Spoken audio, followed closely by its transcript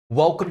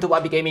Welcome to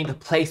Wubby Gaming, the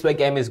place where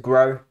gamers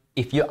grow.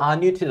 If you are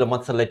new to the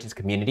Monster Legends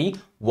community,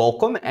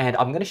 welcome, and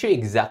I'm going to show you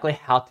exactly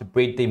how to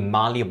breed the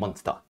Marley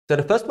monster. So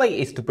the first way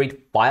is to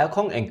breed Fire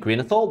Kong and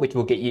Greenathor, which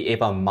will get you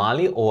either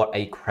Marley or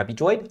a Krabby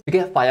Droid. To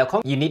get Fire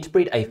Kong, you need to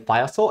breed a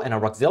Fire Saw and a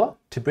Rockzilla.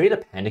 To breed a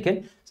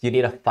Pandakin, you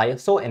need a Fire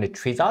Saw and a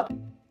Trizard.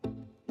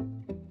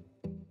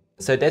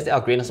 So there's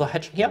our Greenathor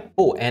hatching here.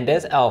 Oh, and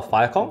there's our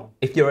Fire Kong.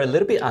 If you're a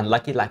little bit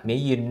unlucky like me,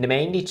 you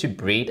may need to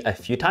breed a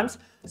few times.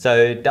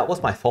 So that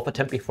was my 4th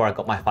attempt before I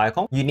got my Fire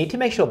Kong. You need to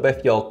make sure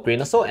both your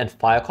Greenathor and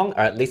Fire Kong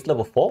are at least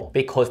level 4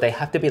 because they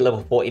have to be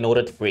level 4 in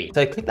order to breed.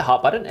 So click the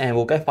heart button and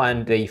we'll go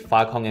find the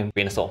Fire Kong and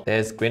Greenathor.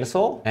 There's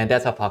Greenathor and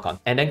there's our Fire Kong.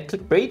 And then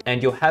click breed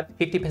and you'll have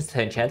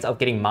 50% chance of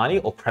getting Marley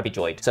or Krabby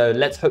Droid. So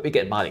let's hope we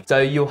get Marley. So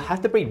you'll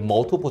have to breed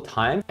multiple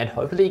times and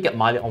hopefully you get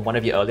Marley on one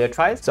of your earlier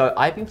tries. So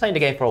I've been playing the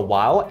game for a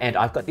while and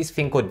I've got this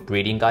thing called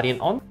Breeding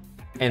Guardian on.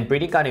 And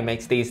Breeding Guardian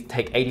makes these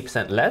take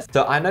 80% less.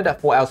 So I know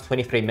that 4 hours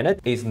 23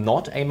 minutes is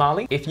not a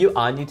Marley. If you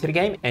are new to the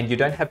game and you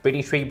don't have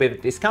Breeding Tree with a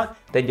discount,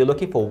 then you're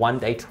looking for 1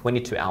 day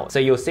 22 hours. So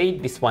you'll see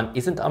this one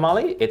isn't a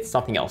Marley, it's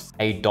something else,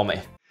 a Dome.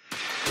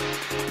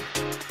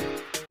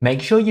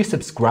 Make sure you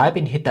subscribe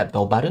and hit that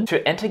bell button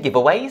to enter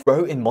giveaways,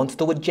 grow in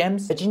Monster with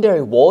gems,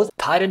 legendary wars,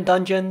 Titan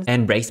dungeons,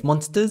 and race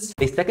monsters.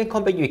 The second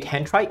combo you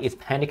can try is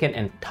Pandakin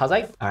and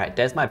Tazite. Alright,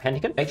 there's my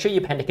Pandakin. Make sure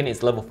your Pandakin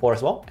is level 4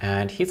 as well.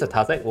 And here's a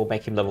Tazite, we'll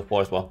make him level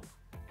 4 as well.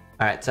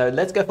 Alright, so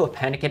let's go for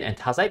Pandakin and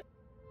Tazite.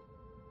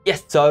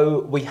 Yes,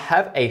 so we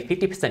have a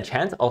 50%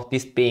 chance of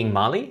this being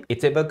Marley.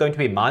 It's either going to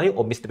be Marley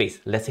or Mr. Beast.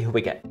 Let's see who we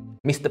get.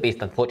 Mr. Beast,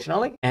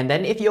 unfortunately. And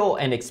then if you're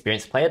an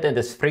experienced player, then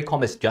there's 3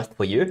 combos just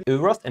for you.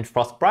 Uros and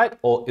Frostbright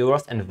or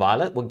Uros and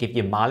Violet will give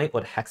you Marley or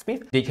the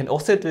Hacksmith. You can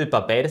also do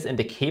Barbados and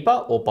the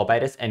Keeper or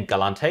Barbados and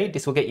Galante.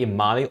 This will get you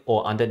Marley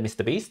or Undead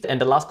Mr. Beast. And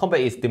the last combo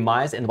is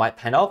Demise and White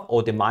Pandolf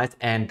or Demise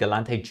and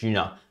Galante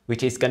Jr.,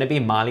 which is going to be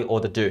Marley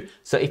or the Do.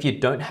 So if you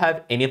don't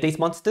have any of these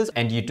monsters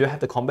and you do have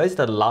the combos,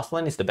 the last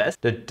one is the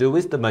best. The Do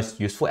is the most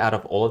useful out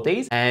of all of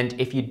these. And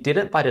if you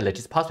didn't buy the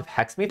Legends Pass with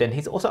Hacksmith, then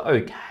he's also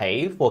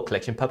okay for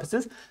collection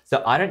purposes.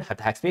 So I don't have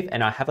the Hacksmith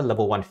and I have a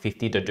level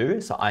 150 to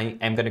do. So I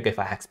am going to go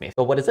for Hacksmith.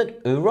 So what is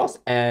it? Uros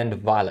and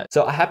Violet.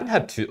 So I happen to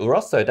have 2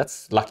 Uros, so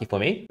that's lucky for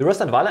me.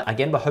 Uros and Violet,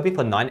 again, we're hoping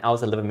for 9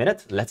 hours, 11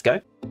 minutes. Let's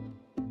go.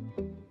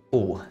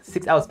 Oh,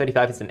 6 hours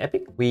 35 is an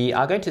epic. We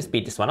are going to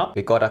speed this one up.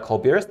 We got our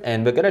Cold Burst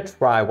and we're going to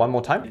try one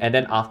more time. And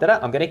then after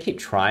that, I'm going to keep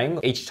trying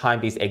each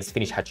time these eggs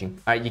finish hatching.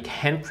 All right, you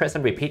can press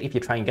and repeat if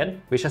you're trying again.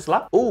 Wish us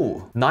luck.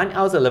 Oh, 9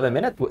 hours 11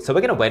 minutes. So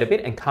we're going to wait a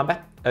bit and come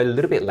back a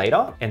little bit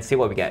later and see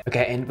what we get.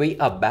 Okay, and we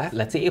are back.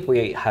 Let's see if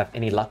we have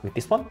any luck with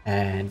this one.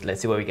 And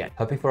let's see what we get.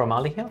 Hoping for a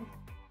Marley here.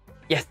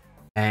 Yes.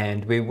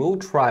 And we will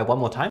try one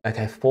more time.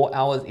 Okay, 4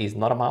 hours is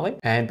not a Marley.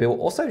 And we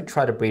will also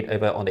try to breed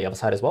over on the other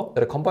side as well.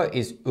 So the combo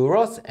is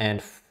Uros and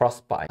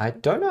Frostbite. I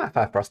don't know if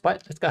I have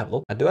Frostbite. Let's go have a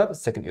look. I do have a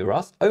second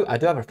Uros. Oh, I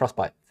do have a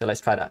Frostbite. So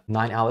let's try that.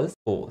 9 hours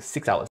or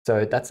 6 hours.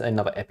 So that's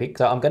another epic.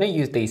 So I'm going to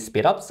use these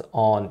speed ups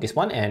on this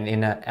one. And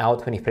in an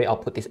hour 23, I'll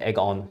put this egg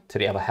on to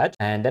the other hatch.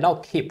 And then I'll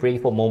keep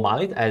breeding for more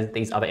Marleys as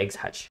these other eggs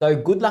hatch. So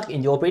good luck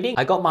in your breeding.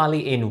 I got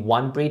Marley in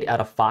 1 breed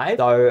out of 5.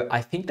 So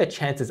I think the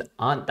chances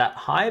aren't that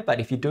high. But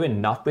if you do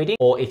enough breeding,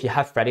 or if you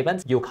have Freddy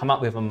events, you'll come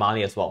up with a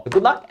Marley as well. So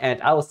good luck and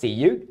I will see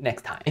you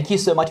next time. Thank you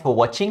so much for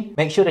watching.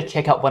 Make sure to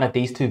check out one of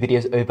these 2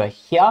 videos over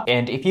here.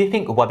 And if you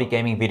think Wubby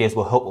Gaming videos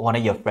will help one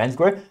of your friends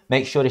grow,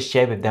 make sure to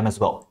share with them as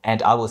well.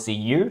 And I will see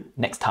you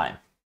next time.